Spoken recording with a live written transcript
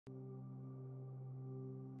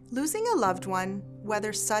Losing a loved one,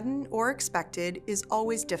 whether sudden or expected, is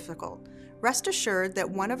always difficult. Rest assured that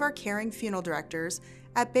one of our caring funeral directors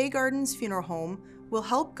at Bay Gardens Funeral Home will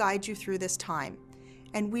help guide you through this time,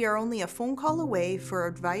 and we are only a phone call away for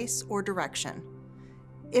advice or direction.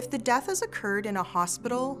 If the death has occurred in a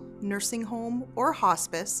hospital, nursing home, or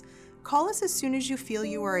hospice, call us as soon as you feel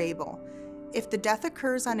you are able. If the death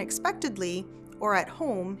occurs unexpectedly or at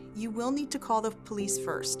home, you will need to call the police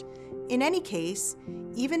first. In any case,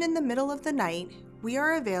 even in the middle of the night, we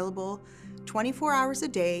are available 24 hours a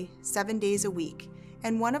day, 7 days a week,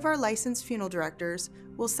 and one of our licensed funeral directors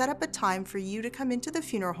will set up a time for you to come into the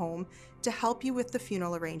funeral home to help you with the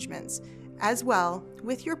funeral arrangements. As well,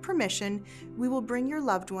 with your permission, we will bring your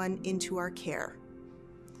loved one into our care.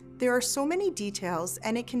 There are so many details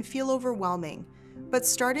and it can feel overwhelming, but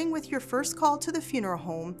starting with your first call to the funeral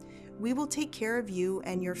home, we will take care of you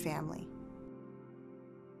and your family.